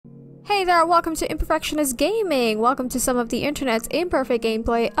Hey there, welcome to Imperfectionist Gaming! Welcome to some of the internet's imperfect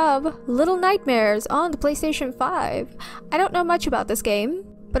gameplay of Little Nightmares on the PlayStation 5. I don't know much about this game,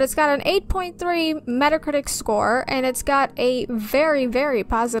 but it's got an 8.3 Metacritic score, and it's got a very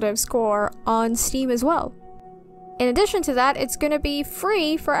positive score on Steam as well. In addition to that, it's gonna be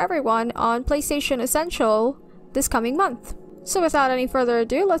free for everyone on PlayStation Essential this coming month. So without any further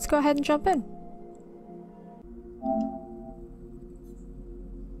ado, let's go ahead and jump in.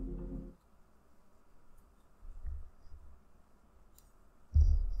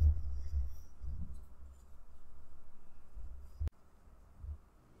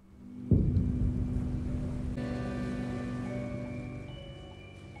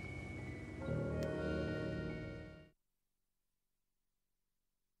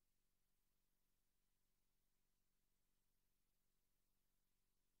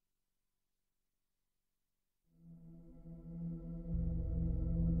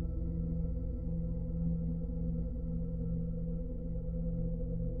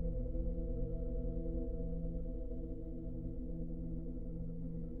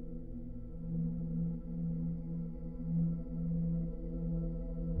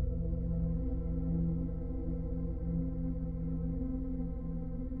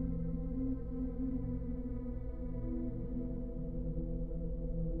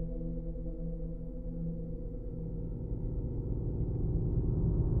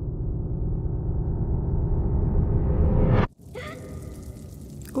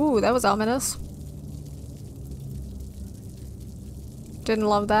 Ooh, that was ominous. Didn't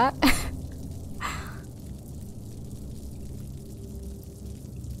love that. I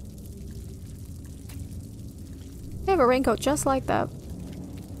have a raincoat just like that.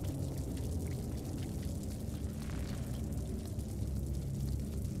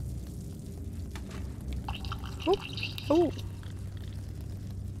 Ooh. Ooh.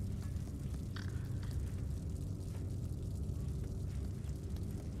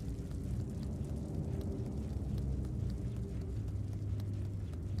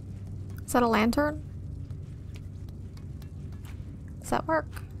 Is that a lantern? Does that work?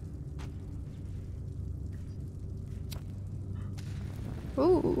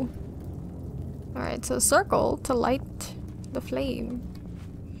 Ooh. Alright, so circle to light the flame.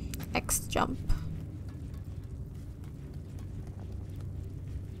 X jump.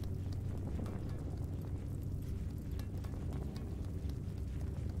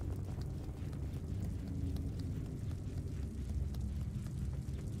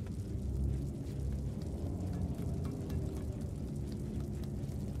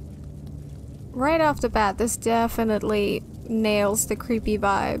 Right off the bat, this definitely nails the creepy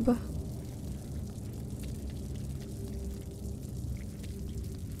vibe.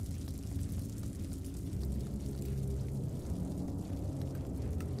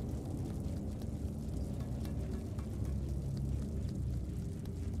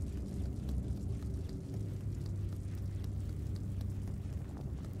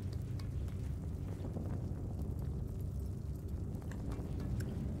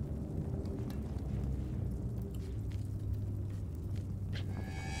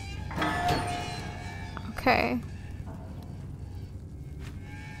 Okay.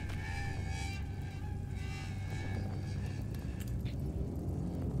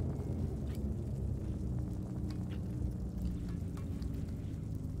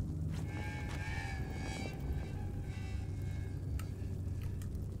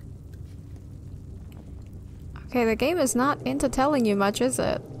 Okay, the game is not into telling you much, is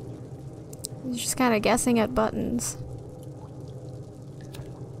it? You're just kind of guessing at buttons.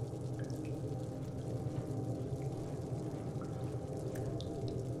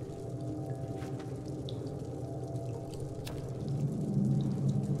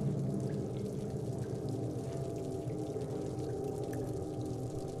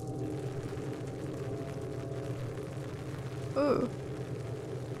 Ooh.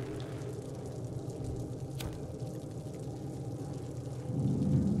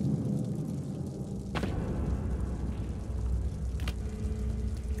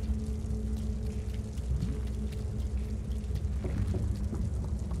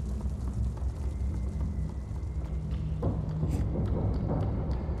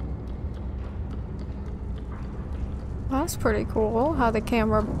 That's pretty cool, how the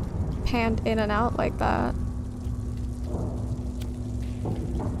camera panned in and out like that.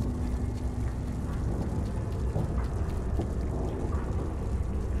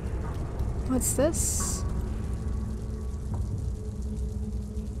 What's this?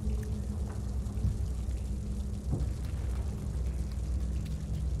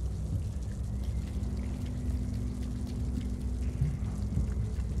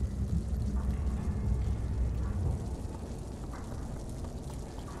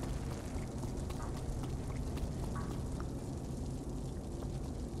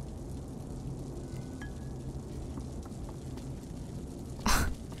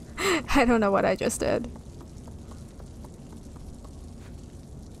 I don't know what I just did.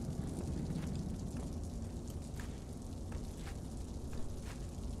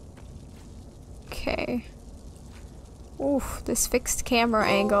 Okay. Oof, this fixed camera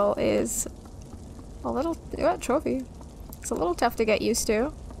angle is a little... Oh, trophy. It's a little tough to get used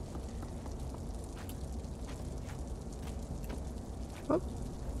to. Oop.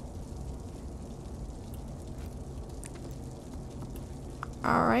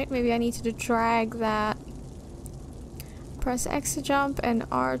 Alright, maybe I need to drag that. Press X to jump and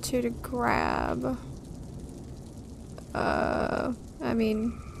R2 to grab. I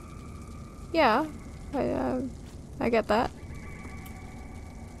mean... Yeah, I get that.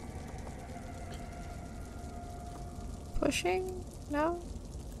 Pushing? No?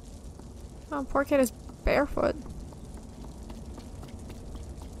 Oh, poor kid is barefoot.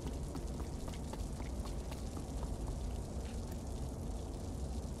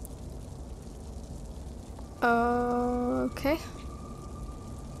 Okay.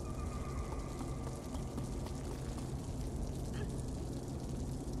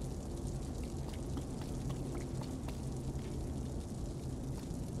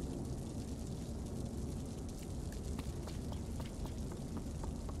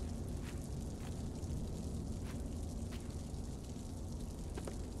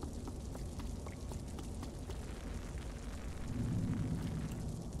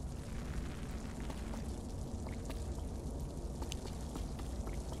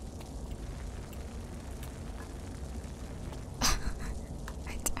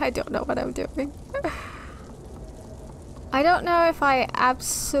 I don't know what I'm doing. I don't know if I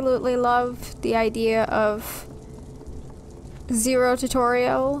absolutely love the idea of zero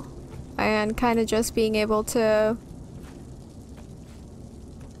tutorial and kind of just being able to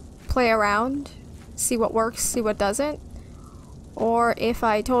play around, see what works, see what doesn't, or if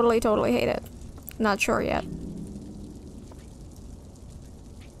I totally hate it. Not sure yet.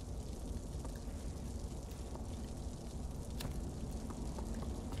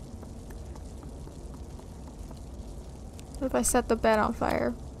 What if I set the bed on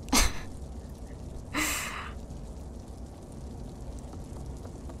fire?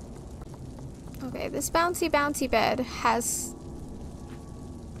 Okay, this bouncy bed has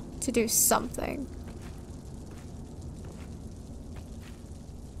to do something.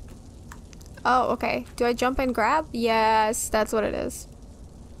 Oh, okay. Do I jump and grab? Yes, that's what it is.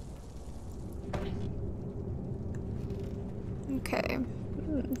 Okay.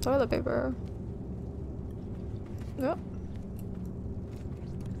 Toilet paper. Nope.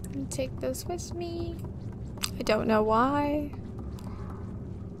 Take this with me. I don't know why.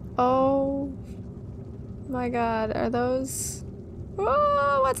 Oh my god, are those...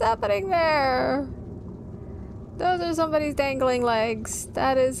 Whoa, what's happening there? Those are somebody's dangling legs.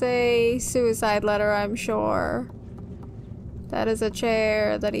 That is a suicide letter, I'm sure. That is a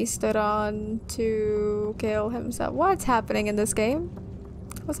chair that he stood on to kill himself. What's happening in this game?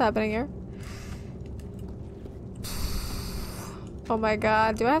 What's happening here? Oh my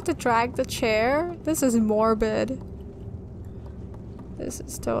god, do I have to drag the chair? This is morbid. This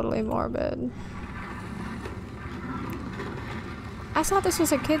is totally morbid. I thought this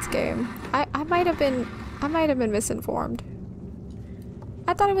was a kid's game. I might have been misinformed.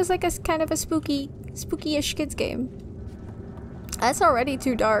 I thought it was like a kind of a spooky-ish kids game. That's already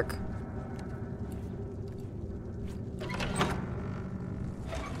too dark.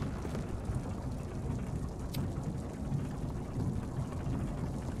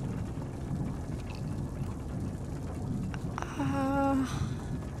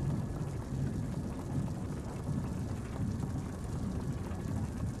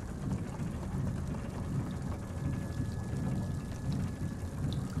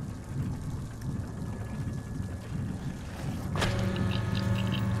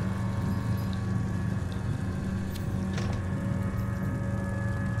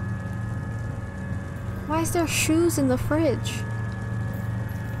 Why is there shoes in the fridge?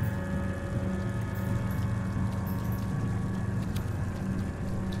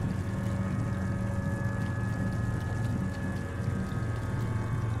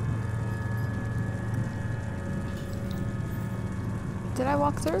 Did I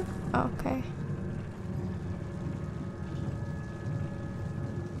walk through? Oh, okay.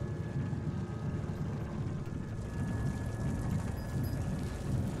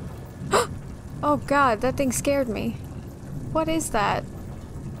 Oh god, that thing scared me. What is that?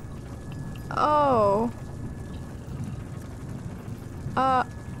 Oh.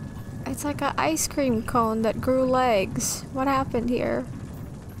 It's like an ice cream cone that grew legs. What happened here?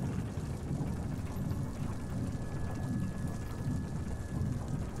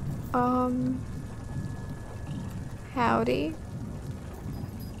 Howdy.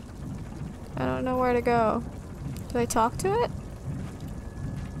 I don't know where to go. Do I talk to it?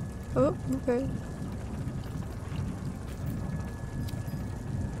 Oh, okay.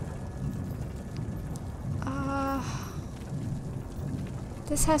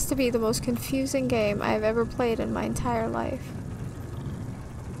 This has to be the most confusing game I've ever played in my entire life.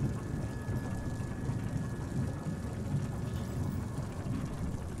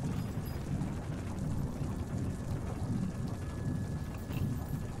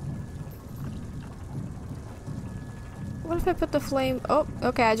 What if I put the flame? Oh,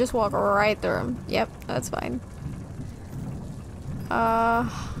 okay, I just walk right through him. Yep, that's fine.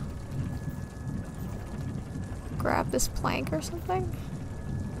 Grab this plank or something?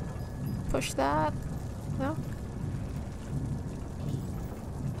 Push that? No?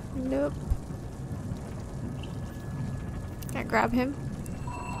 Nope. Can't grab him.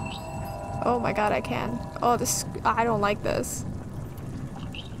 Oh my god, I can. Oh, this- I don't like this.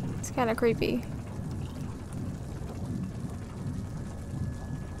 It's kinda creepy.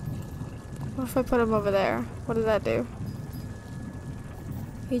 What if I put him over there? What does that do?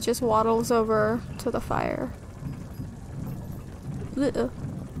 He just waddles over to the fire. Ugh.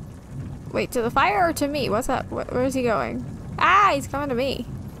 Wait, to the fire or to me? What's that? Where is he going? Ah, he's coming to me.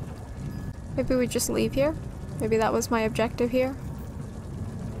 Maybe we just leave here? Maybe that was my objective here?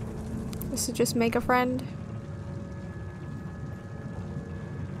 Was to just make a friend?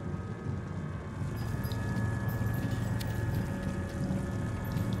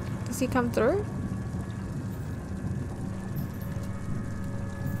 Does he come through?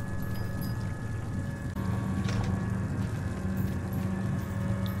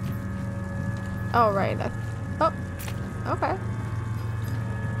 Oh, right. Oh, okay.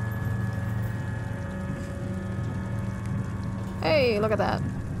 Hey, look at that.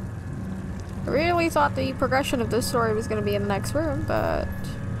 I really thought the progression of this story was gonna be in the next room, but...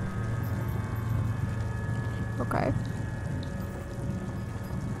 okay.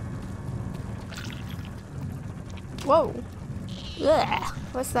 Whoa! Ugh.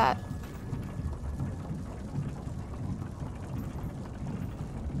 What's that?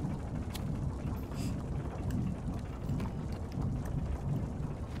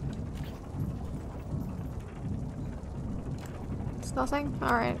 Nothing?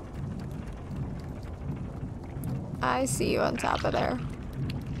 Alright. I see you on top of there.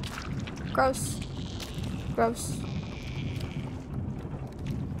 Gross. Gross.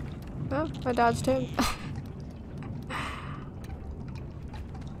 Oh, I dodged him.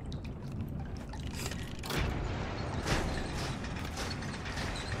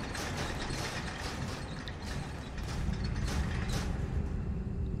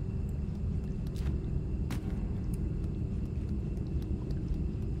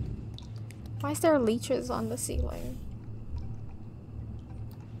 Why is there leeches on the ceiling?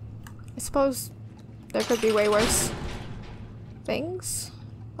 I suppose there could be way worse things?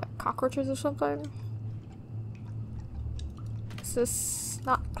 Like cockroaches or something? Is this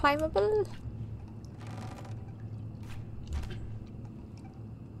not climbable?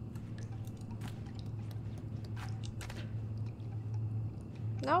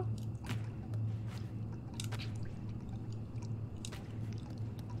 No?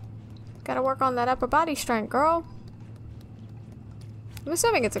 Gotta work on that upper body strength, girl. I'm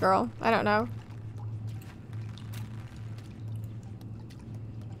assuming it's a girl. I don't know.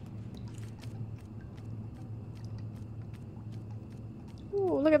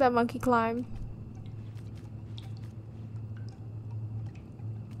 Ooh, look at that monkey climb.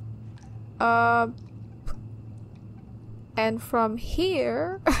 And from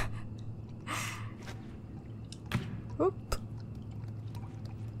here... Oop.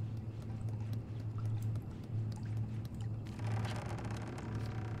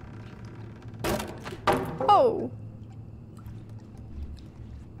 Oh!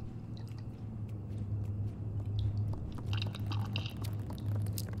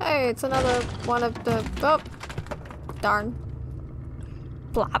 Hey, it's another one of the... oh! Darn.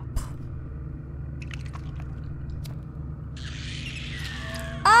 Plop.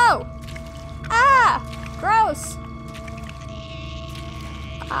 Oh! Ah! Gross!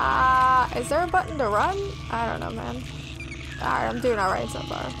 Is there a button to run? I don't know, man. Alright, I'm doing alright so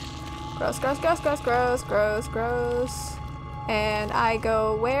far. Gross, gross, gross, gross, gross, gross, gross. And I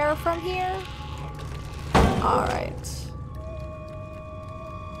go where from here? Alright.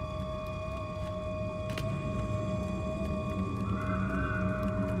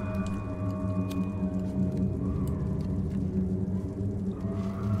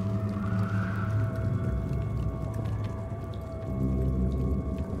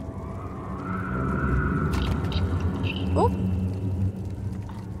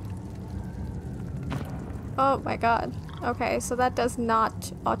 Oh my god. Okay, so that does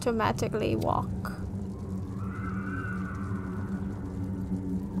not automatically walk.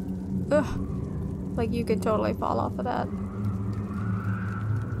 Ugh. Like you could totally fall off of that.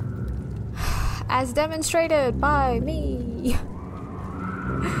 As demonstrated by me.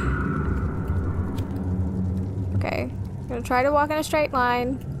 Okay. I'm gonna try to walk in a straight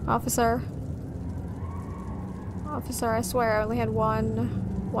line, officer. Officer, I swear I only had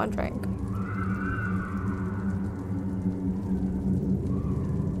one drink.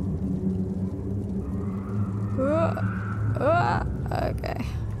 Okay.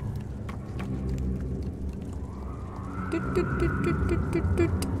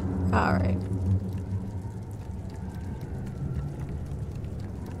 Alright.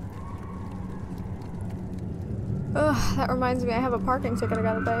 Ugh, that reminds me I have a parking ticket I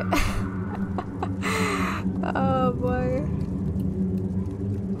gotta pay. Oh boy.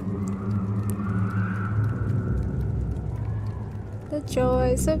 The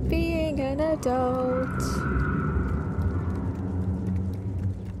joys of being an adult.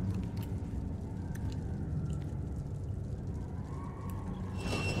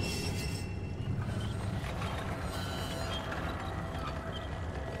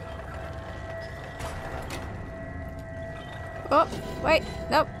 Oh, wait,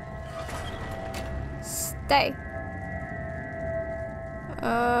 nope. Stay.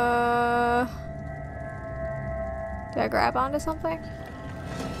 Did I grab onto something?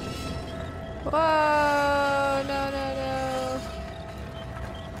 Whoa, no, no, no.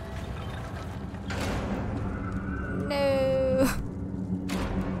 No.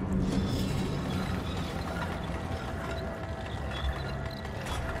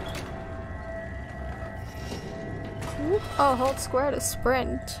 Oh, hold square to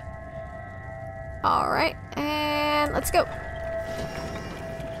sprint. Alright, and let's go.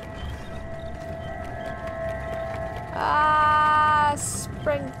 Ah,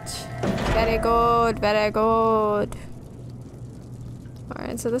 sprint. Very good, very good.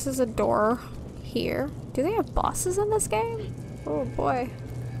 Alright, so this is a door here. Do they have bosses in this game? Oh boy.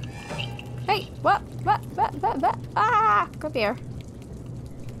 Hey, what? Ah, come here.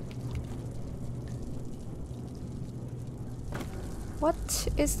 What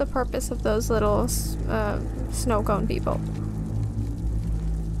is the purpose of those little snow cone people?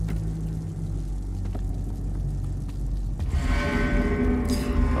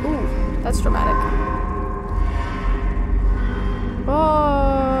 Ooh, that's dramatic.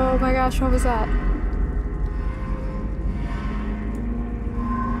 Oh my gosh, what was that?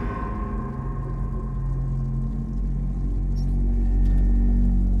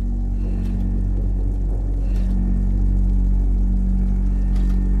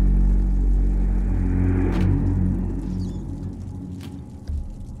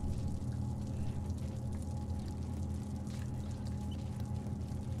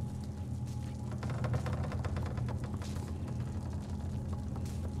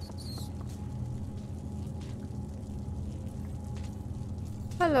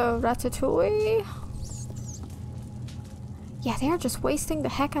 Hello, Ratatouille. Yeah, they are just wasting the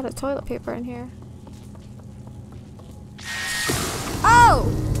heck out of toilet paper in here. Oh!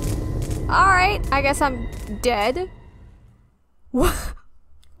 Alright, I guess I'm dead.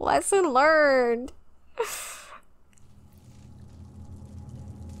 Lesson learned.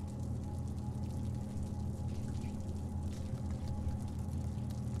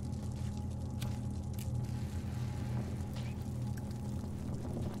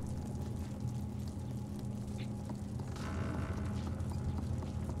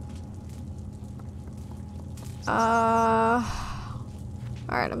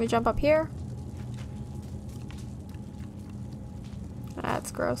 Alright, let me jump up here.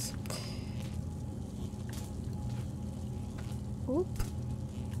 That's gross. Oop.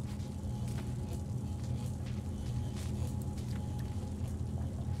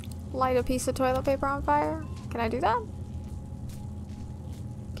 Light a piece of toilet paper on fire? Can I do that?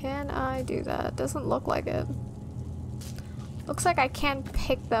 Can I do that? Doesn't look like it. Looks like I can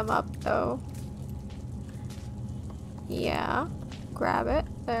pick them up though. Yeah, grab it.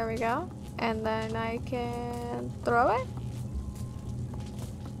 There we go. And then I can throw it.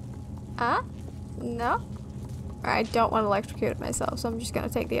 No. I don't want to electrocute myself, so I'm just gonna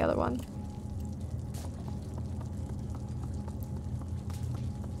take the other one.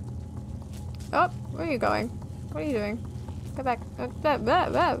 Oh, where are you going? What are you doing? Go back.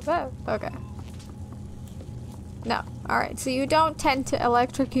 Okay. No. Alright, so you don't tend to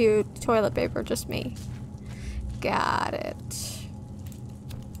electrocute toilet paper, just me. Got it.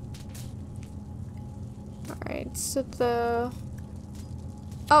 Alright, so the...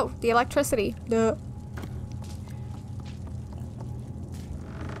 Oh, the electricity. Duh.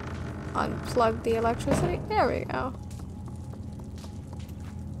 unplug the electricity. There we go.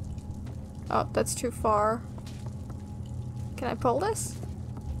 Oh, that's too far. Can I pull this?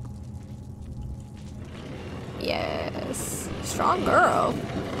 Yes. Strong girl.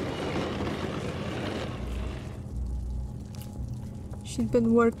 She's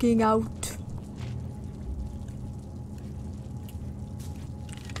been working out.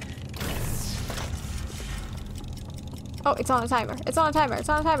 Oh, it's on a timer. It's on a timer. It's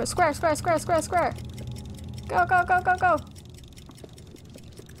on a timer. Square, square, square, square, square. Go, go, go, go, go.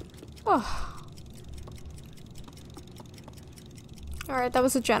 Oh. Alright, that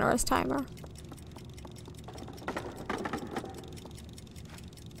was a generous timer.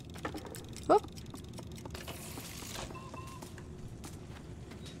 Whoop.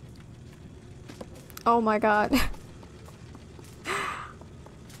 Oh my god.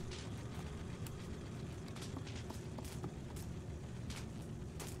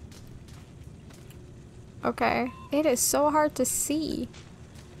 Okay. It is so hard to see.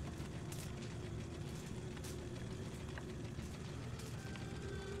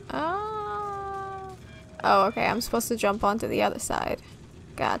 Oh, okay. I'm supposed to jump onto the other side.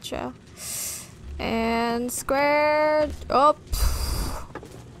 Gotcha. And squared. Oh.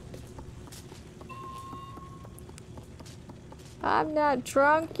 I'm not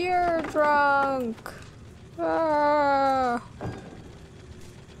drunk. You're drunk. Ah.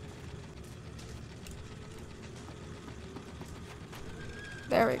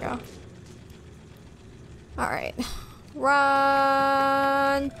 There we go. Alright.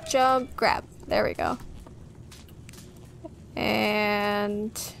 Run, jump, grab. There we go.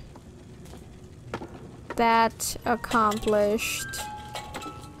 And that accomplished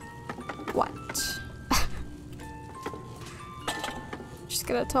what? Just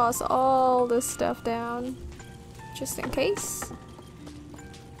gonna toss all this stuff down just in case.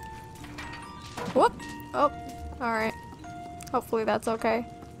 Whoop! Oh, alright. Hopefully that's okay.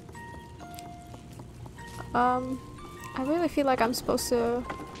 I really feel like I'm supposed to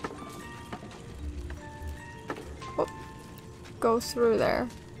go through there.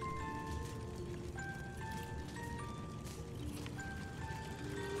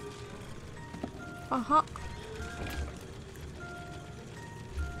 Uh-huh.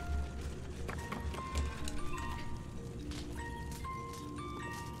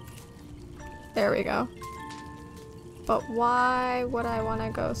 There we go. But why would I want to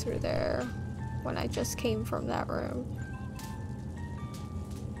go through there when I just came from that room?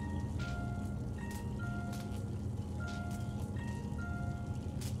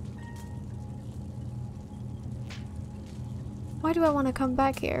 Why do I want to come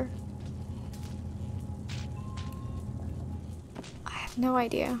back here? I have no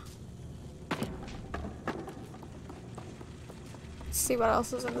idea. Let's see what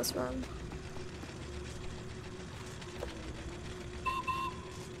else is in this room.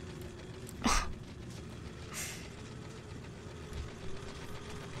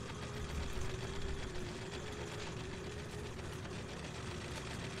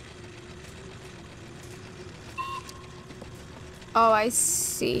 Oh, I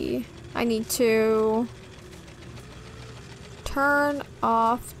see. I need to turn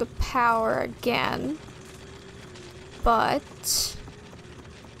off the power again. But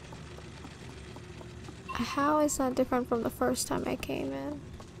how is that different from the first time I came in?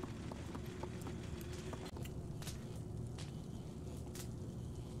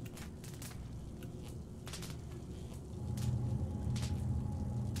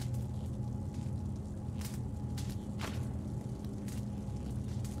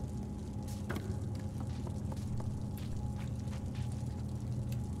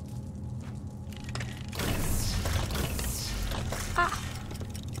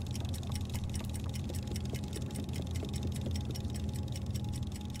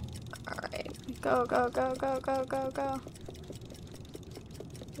 Go, go, go, go, go, go, go.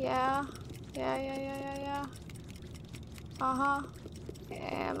 Yeah. Yeah. Uh-huh.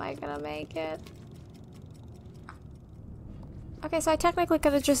 Am I gonna make it? Okay, so I technically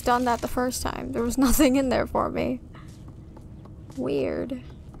could have just done that the first time. There was nothing in there for me. Weird.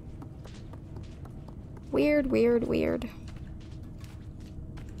 Weird.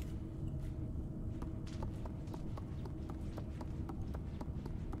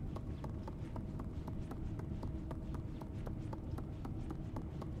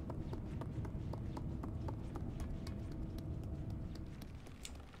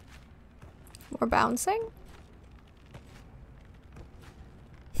 We're bouncing?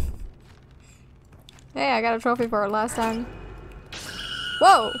 Hey, I got a trophy for it last time.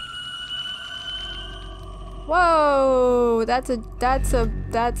 Whoa! Whoa! That's an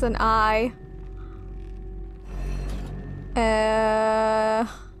eye.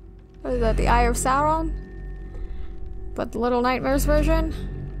 What is that? The Eye of Sauron? But the Little Nightmares version?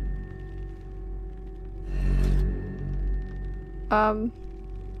 I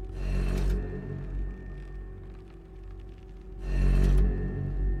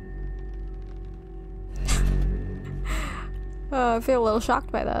feel a little shocked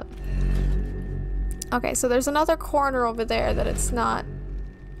by that. Okay, so there's another corner over there that it's not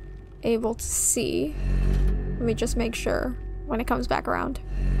able to see. Let me just make sure when it comes back around.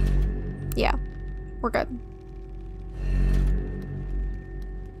 Yeah, we're good.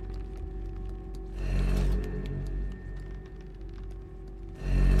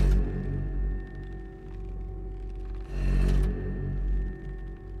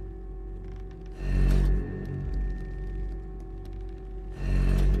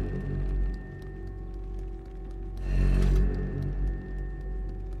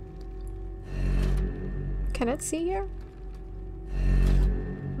 Can it see here?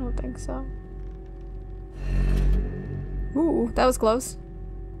 I don't think so. Ooh, that was close.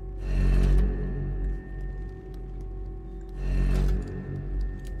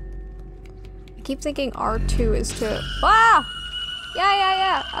 I keep thinking R2 is to— Ah!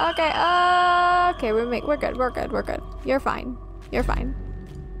 Yeah. Okay, we're good. You're fine. You're fine.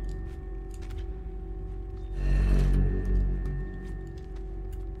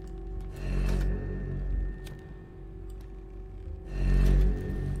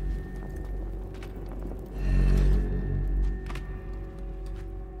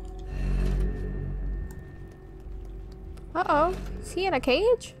 Uh-oh. Is he in a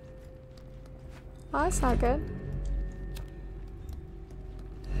cage? Oh, that's not good.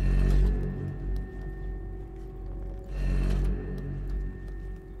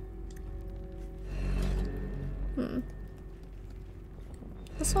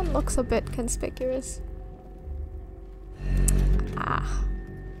 This one looks a bit conspicuous. Ah.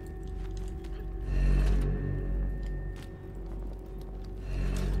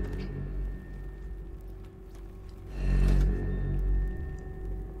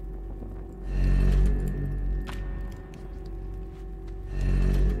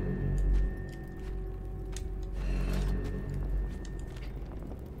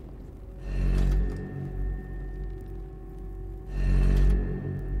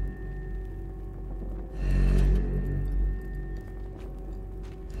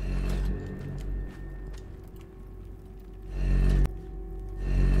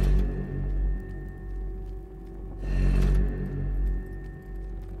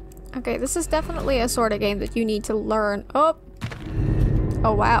 Okay, this is definitely a sort of game that you need to learn. Oh!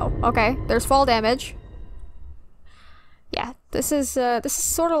 Oh wow, okay. There's fall damage. Yeah, this is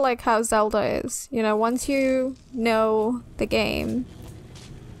sort of like how Zelda is. You know, once you know the game,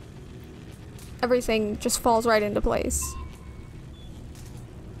 everything just falls right into place.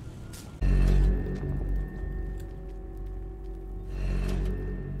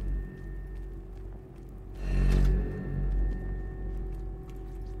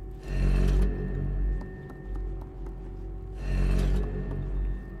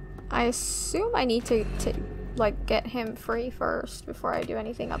 I assume I need to like get him free first before I do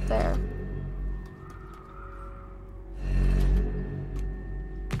anything up there.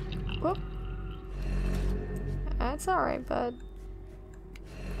 Whoop. That's alright, bud.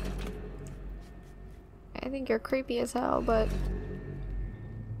 I think you're creepy as hell, but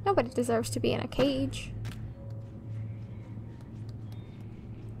nobody deserves to be in a cage.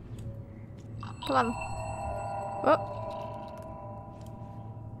 Come on. Whoop.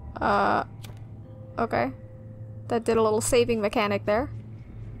 Okay. That did a little saving mechanic there.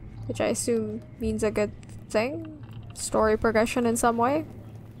 Which I assume means a good thing? Story progression in some way?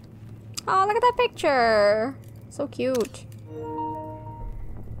 Oh, look at that picture! So cute.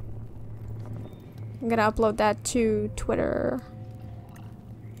 I'm gonna upload that to Twitter.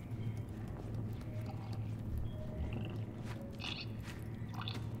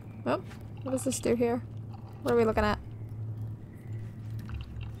 Oh, what does this do here? What are we looking at?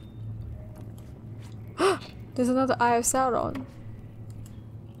 There's another Eye of Sauron.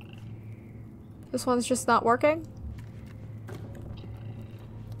 This one's just not working?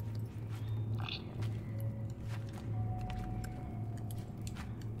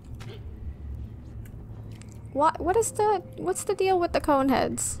 What's the deal with the cone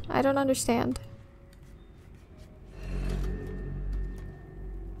heads? I don't understand.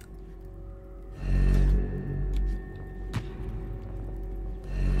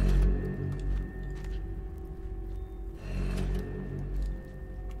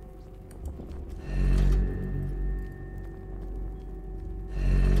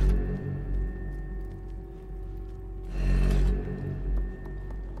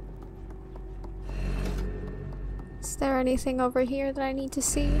 there anything over here that I need to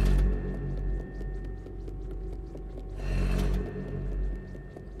see?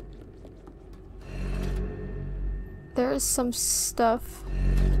 There's some stuff.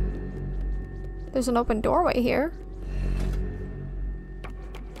 There's an open doorway here.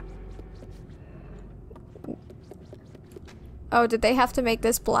 Oh, did they have to make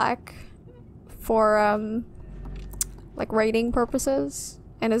this black for, like rating purposes?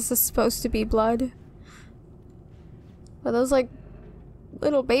 And is this supposed to be blood? Are those like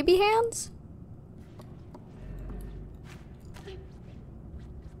little baby hands?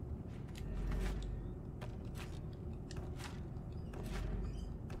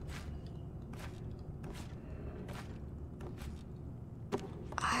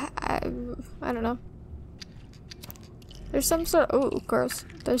 I don't know. There's some sort of— ooh, gross.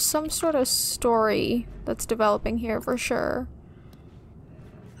 There's some sort of story that's developing here for sure.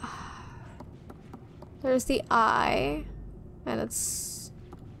 There's the eye, and it's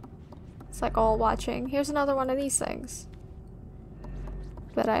like all watching. Here's another one of these things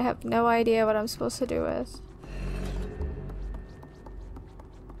that I have no idea what I'm supposed to do with.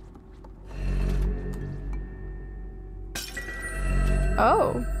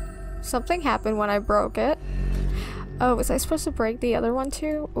 Oh, something happened when I broke it. Oh, was I supposed to break the other one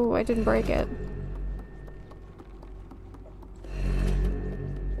too? Oh, I didn't break it.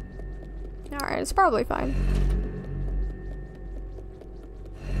 Alright, it's probably fine.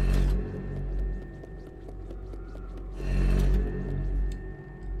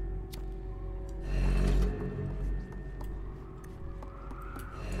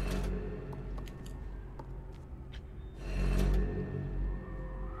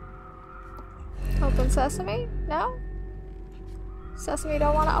 Open sesame? No? Sesame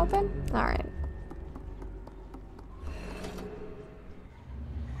don't want to open? Alright.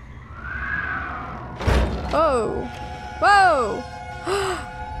 Whoa!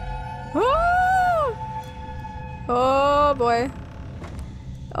 Whoa! Oh boy.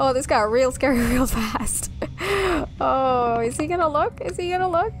 Oh, this got real scary real fast. Oh, is he gonna look? Is he gonna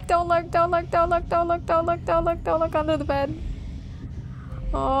look? Don't look, don't look, don't look, don't look, don't look, don't look, don't look under the bed.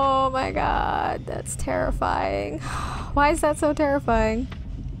 Oh my god, that's terrifying. Why is that so terrifying?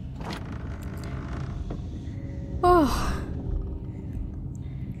 Oh.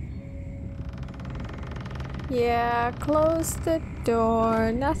 Yeah, close the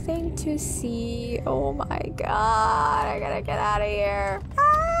door. Nothing to see. Oh my god, I gotta get out of here.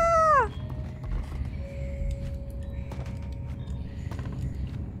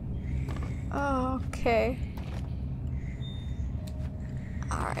 Ah! Okay.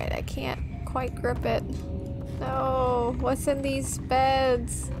 Alright, I can't quite grip it. No, what's in these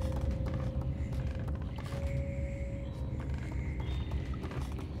beds?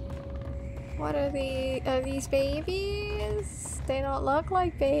 What are these babies? They don't look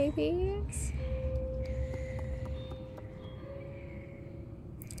like babies.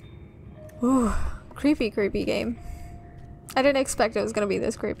 Ooh, creepy game. I didn't expect it was gonna be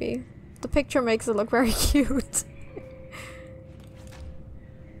this creepy. The picture makes it look very cute.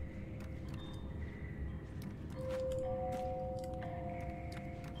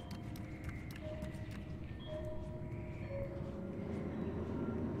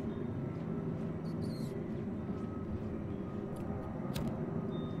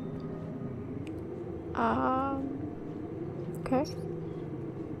 Okay.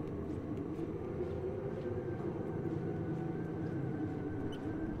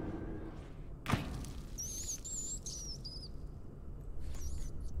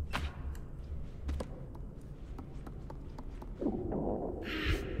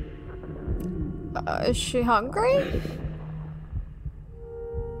 Is she hungry?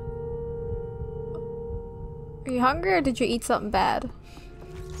 Are you hungry or did you eat something bad?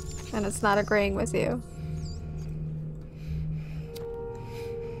 And it's not agreeing with you.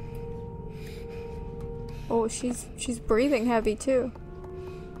 Oh, she's breathing heavy too.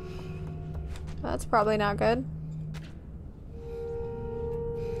 That's probably not good.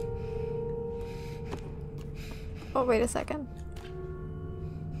 Oh, wait a second.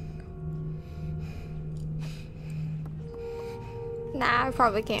 Nah, I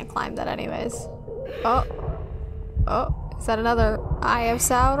probably can't climb that anyways. Oh. Oh, is that another Eye of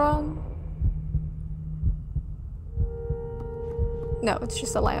Sauron? No, it's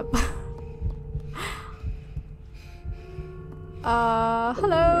just a lamp.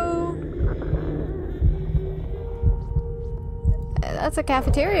 Hello? That's a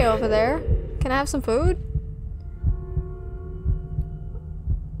cafeteria over there. Can I have some food?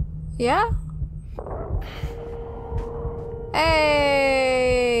 Yeah?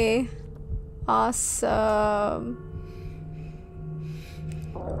 Hey! Awesome.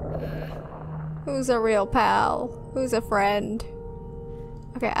 Who's a real pal? Who's a friend?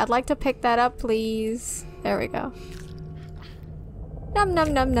 Okay, I'd like to pick that up, please. There we go. Num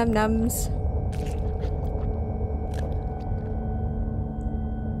num num num nums.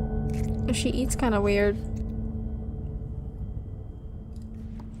 She eats kind of weird.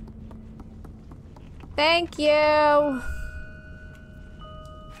 Thank you!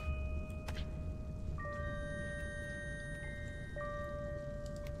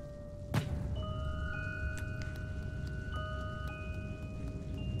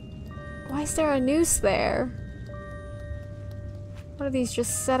 Why is there a noose there? What are these,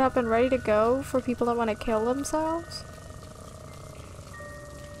 just set up and ready to go for people that want to kill themselves?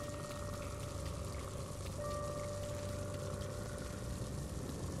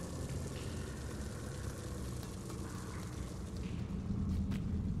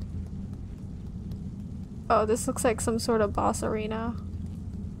 Oh, this looks like some sort of boss arena.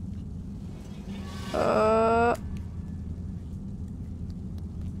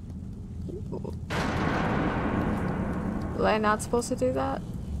 Was I not supposed to do that?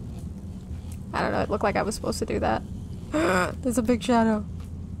 I don't know, it looked like I was supposed to do that. There's a big shadow.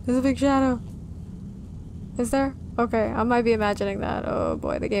 There's a big shadow. Is there? Okay, I might be imagining that. Oh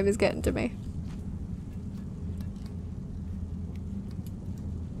boy, the game is getting to me.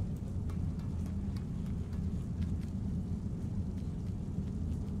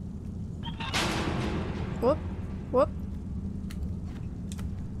 Whoop. Whoop.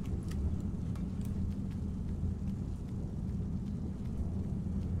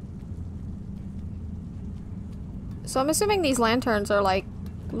 So I'm assuming these lanterns are like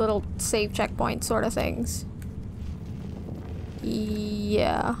little save checkpoint sort of things.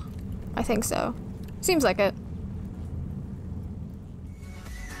 Yeah, I think so. Seems like it.